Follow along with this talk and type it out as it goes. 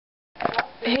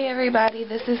Hey everybody,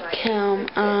 this is Kim.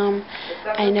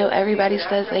 I know everybody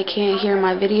says they can't hear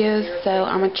my videos, so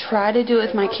I'm going to try to do it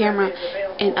with my camera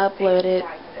and upload it.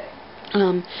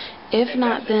 If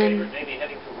not, then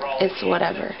it's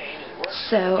whatever.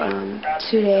 So,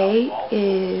 today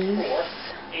is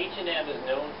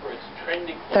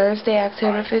Thursday,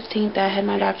 October 15th. I had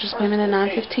my doctor's appointment at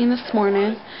 9:15 this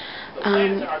morning.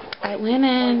 I went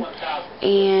in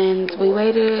and we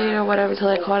waited or whatever till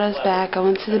they called us back. I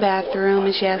went to the bathroom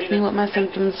and she asked me what my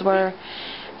symptoms were,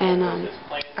 and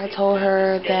I told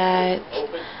her that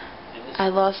I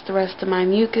lost the rest of my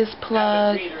mucus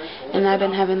plug and I've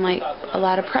been having like a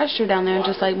lot of pressure down there, and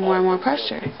just like more and more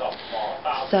pressure.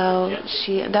 So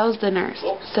that was the nurse.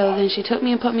 So then she took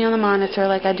me and put me on the monitor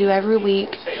like I do every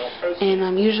week,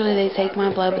 and usually they take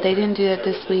my blood, but they didn't do that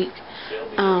this week.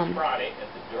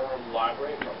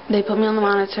 They put me on the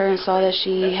monitor and saw that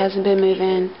she hasn't been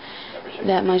moving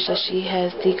that much, that she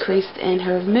has decreased in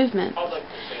her movements.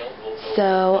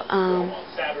 So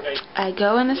I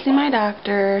go in to see my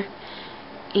doctor,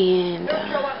 and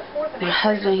my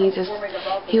husband,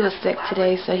 he was sick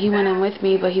today, so he went in with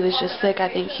me, but he was just sick. I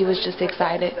think he was just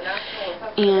excited.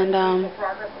 And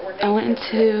I went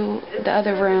into the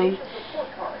other room,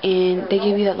 and they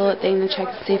give you that little thing to check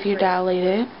to see if you're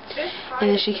dilated. And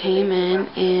then she came in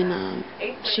and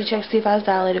she checked to see if I was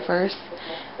dilated first,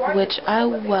 which I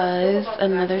was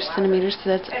another centimeter, so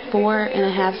that's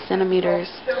 4.5 centimeters.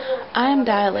 I am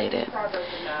dilated.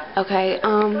 Okay,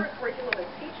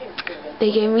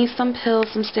 they gave me some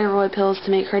pills, some steroid pills to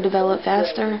make her develop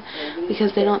faster,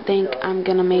 because they don't think I'm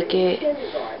going to make it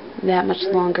that much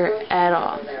longer at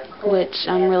all, which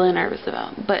I'm really nervous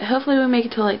about. But hopefully we make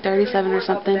it to like 37 or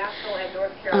something,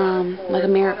 like a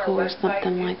miracle or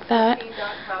something like that.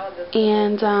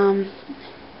 And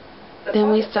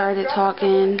then we started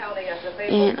talking,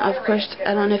 and of course,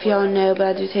 I don't know if y'all know, but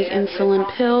I do take insulin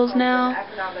pills now,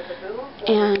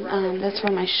 and that's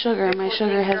for my sugar. My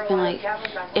sugar has been like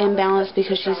imbalanced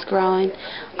because she's growing.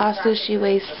 Also, she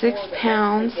weighs 6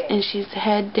 pounds and she's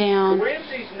head down,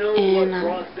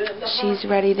 and she's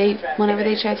ready. Whenever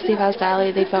they checked to see if I was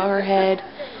dilated, they felt her head,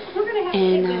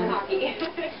 and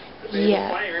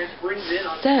yeah.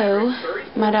 So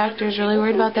my doctor's really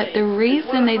worried about that. The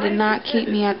reason they did not keep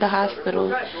me at the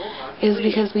hospital is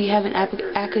because we have an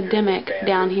epidemic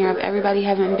down here of everybody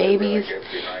having babies,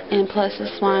 and plus the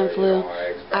swine flu.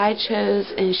 I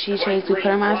chose and she chose, we put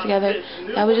our minds together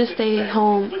that we just stay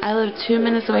home. I live 2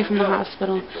 minutes away from the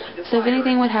hospital, so if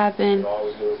anything would happen,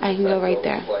 I can go right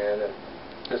there.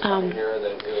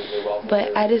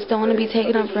 But I just don't want to be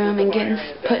taking up room and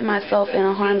putting myself in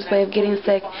a harm's way of getting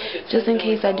sick, just in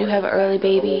case I do have an early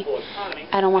baby.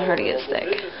 I don't want her to get sick.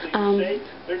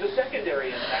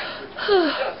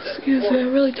 Excuse me,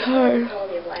 I'm really tired.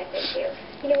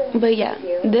 But yeah,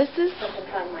 this is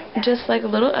just like a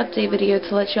little update video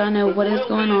to let y'all know what is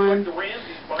going on.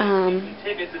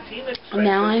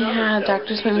 Now I have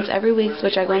doctor's appointments every week,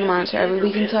 which I go on the monitor every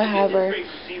week until I have her.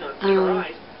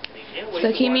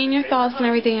 So keep me in your thoughts and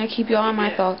everything. I keep you all in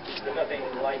my thoughts.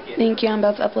 Thank you. I'm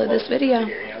about to upload this video.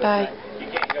 Bye.